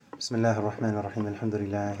بسم الله الرحمن الرحيم الحمد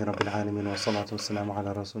لله رب العالمين والصلاة والسلام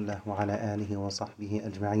على رسول الله وعلى آله وصحبه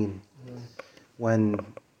أجمعين. When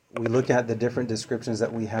we look at the different descriptions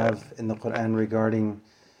that we have in the Quran regarding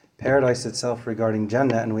paradise itself, regarding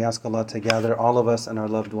Jannah, and we ask Allah to gather all of us and our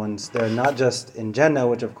loved ones there, not just in Jannah,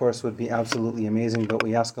 which of course would be absolutely amazing, but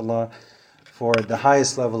we ask Allah for the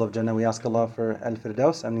highest level of Jannah. We ask Allah for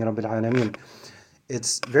Al-Firdaus, Amin Rabbil Alameen.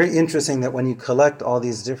 It's very interesting that when you collect all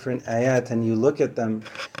these different ayat and you look at them,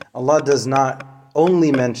 Allah does not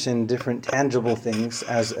only mention different tangible things,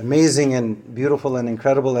 as amazing and beautiful and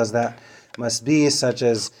incredible as that must be, such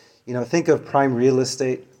as, think of prime real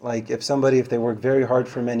estate. Like if they work very hard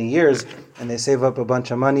for many years and they save up a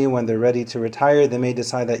bunch of money, when they're ready to retire, they may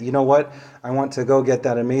decide that, I want to go get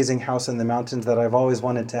that amazing house in the mountains that I've always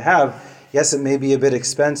wanted to have. Yes, it may be a bit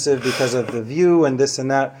expensive because of the view and this and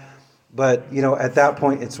that, but, at that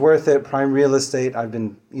point, it's worth it. Prime real estate, I've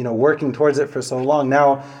been, working towards it for so long.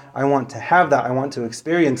 Now, I want to have that. I want to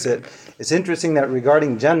experience it. It's interesting that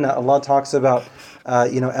regarding Jannah, Allah talks about,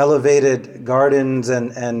 elevated gardens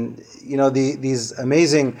and these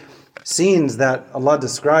amazing scenes that Allah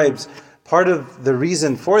describes. Part of the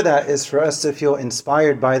reason for that is for us to feel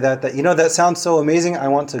inspired by that that sounds so amazing, I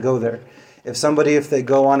want to go there. If they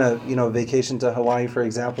go on a vacation to Hawaii, for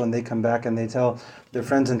example, and they come back and they tell their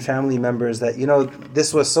friends and family members that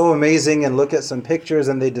this was so amazing, and look at some pictures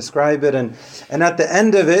and they describe it, and at the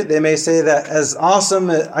end of it they may say that, as awesome,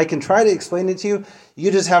 I can try to explain it to you, you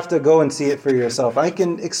just have to go and see it for yourself. I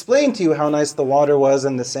can explain to you how nice the water was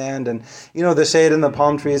and the sand and the shade and the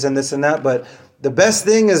palm trees and this and that, but the best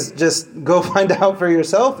thing is just go find out for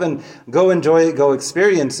yourself and go enjoy it, go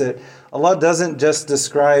experience it. Allah doesn't just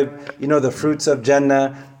describe, the fruits of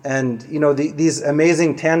Jannah and, these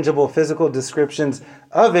amazing tangible physical descriptions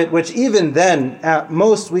of it, which even then, at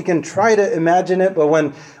most, we can try to imagine it. But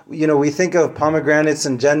when, we think of pomegranates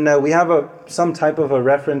in Jannah, we have some type of a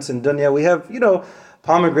reference in dunya. We have,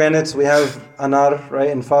 pomegranates, we have anar, right,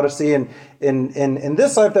 in Farsi, and in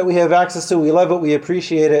this life that we have access to, we love it, we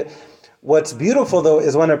appreciate it. What's beautiful, though,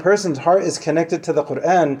 is when a person's heart is connected to the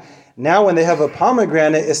Quran. Now when they have a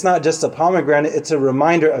pomegranate, it's not just a pomegranate, it's a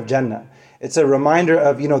reminder of Jannah. It's a reminder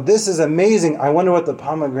of, this is amazing. I wonder what the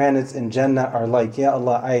pomegranates in Jannah are like. Ya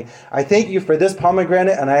Allah, I thank you for this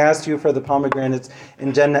pomegranate, and I asked you for the pomegranates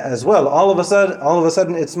in Jannah as well. All of a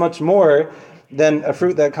sudden, it's much more than a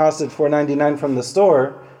fruit that costed $4.99 from the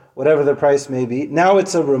store, whatever the price may be. Now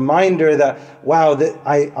it's a reminder that, wow, that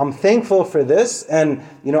I'm thankful for this, and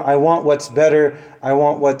I want what's better. I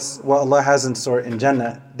want what Allah has in store in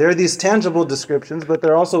Jannah. There are these tangible descriptions, but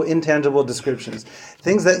there are also intangible descriptions,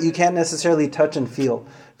 things that you can't necessarily touch and feel.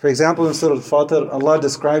 For example, in Surah Al-Fatir, Allah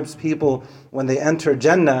describes people when they enter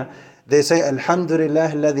Jannah. They say, Alhamdulillah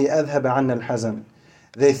alladhi adhaba anna al-hazan.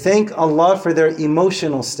 They thank Allah for their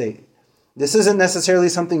emotional state. This isn't necessarily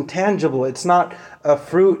something tangible. It's not a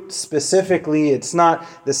fruit specifically. It's not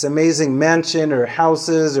this amazing mansion or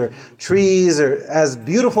houses or trees, or as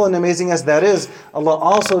beautiful and amazing as that is, Allah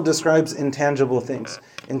also describes intangible things,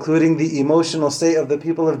 including the emotional state of the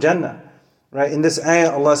people of Jannah. Right? In this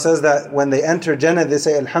ayah, Allah says that when they enter Jannah, they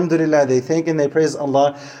say, Alhamdulillah, they thank and they praise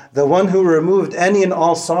Allah, the one who removed any and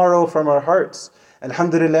all sorrow from our hearts.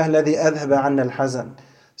 Alhamdulillah, alladhi adhaba anna al-hazan.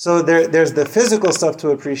 So there's the physical stuff to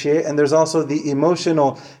appreciate, and there's also the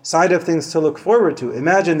emotional side of things to look forward to.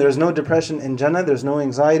 Imagine there's no depression in Jannah, there's no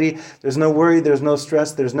anxiety, there's no worry, there's no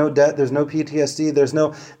stress, there's no debt, there's no PTSD, there's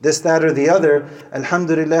no this, that, or the other.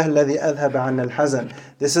 Alhamdulillah alladhi adhaba anna al-hazan.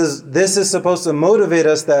 This is supposed to motivate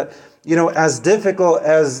us that, as difficult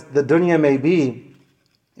as the dunya may be,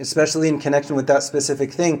 especially in connection with that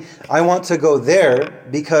specific thing, I want to go there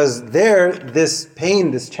because there, this pain,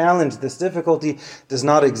 this challenge, this difficulty does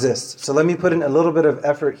not exist. So let me put in a little bit of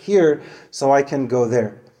effort here so I can go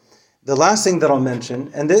there. The last thing that I'll mention,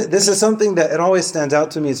 and this is something that it always stands out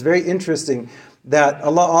to me, it's very interesting that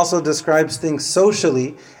Allah also describes things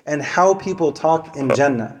socially and how people talk in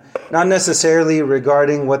Jannah. Not necessarily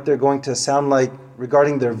regarding what they're going to sound like,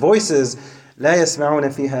 regarding their voices. لا يسمعون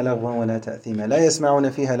فيها لغوا ولا تأثيما لا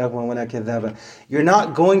يسمعون فيها لغوا ولا كذابا. You're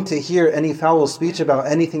not going to hear any foul speech about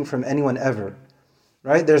anything from anyone ever.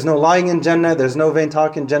 Right? There's no lying in Jannah, there's no vain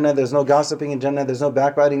talk in Jannah, there's no gossiping in Jannah, there's no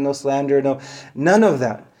backbiting, no slander, none of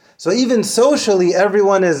that. So even socially,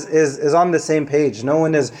 everyone is on the same page. No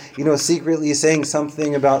one is, secretly saying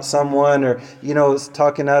something about someone, or,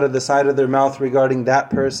 talking out of the side of their mouth regarding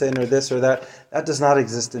that person or this or that. That does not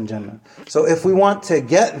exist in Jannah. So if we want to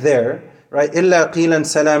get there, right, illa qilan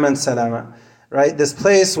salaman salama, right, this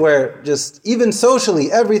place where just even socially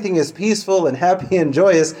everything is peaceful and happy and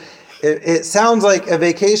joyous, it sounds like a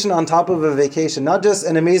vacation on top of a vacation, not just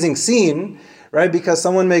an amazing scene, right? Because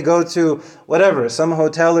someone may go to whatever, some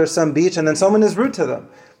hotel or some beach, and then someone is rude to them.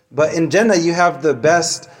 But in Jannah, you have the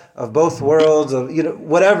best of both worlds, of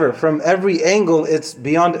whatever. From every angle, it's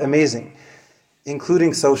beyond amazing,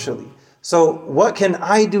 including socially. So what can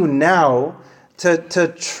I do now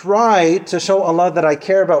to try to show Allah that I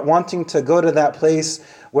care about wanting to go to that place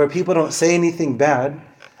where people don't say anything bad?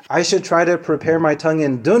 I should try to prepare my tongue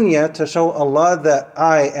in dunya to show Allah that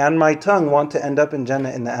I and my tongue want to end up in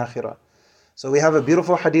Jannah in the akhirah. So we have a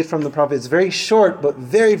beautiful hadith from the Prophet. It's very short, but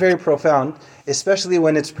very, very profound, especially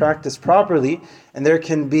when it's practiced properly. And there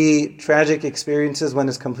can be tragic experiences when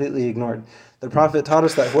it's completely ignored. The Prophet taught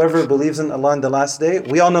us that whoever believes in Allah in the last day,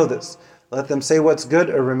 we all know this. Let them say what's good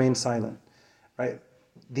or remain silent. Right?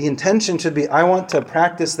 The intention should be, I want to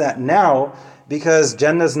practice that now because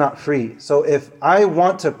Jannah is not free. So if I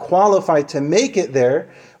want to qualify to make it there,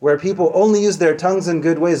 where people only use their tongues in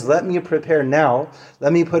good ways, let me prepare now.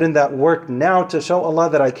 Let me put in that work now to show Allah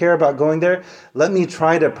that I care about going there. Let me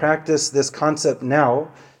try to practice this concept now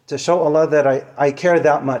to show Allah that I care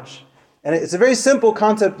that much. And it's a very simple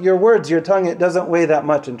concept. Your words, your tongue, it doesn't weigh that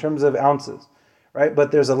much in terms of ounces, right?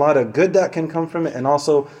 But there's a lot of good that can come from it and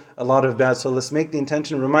also a lot of bad. So let's make the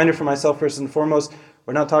intention. Reminder for myself first and foremost,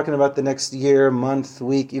 we're not talking about the next year, month,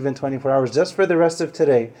 week, even 24 hours, just for the rest of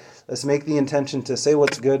today. Let's make the intention to say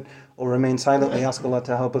what's good or remain silent. We ask Allah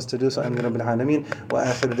to help us to do so. Amin. Rabbil Alameen. Wa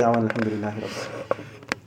akhiru da'wana alhamdulillahi rabbil alamin.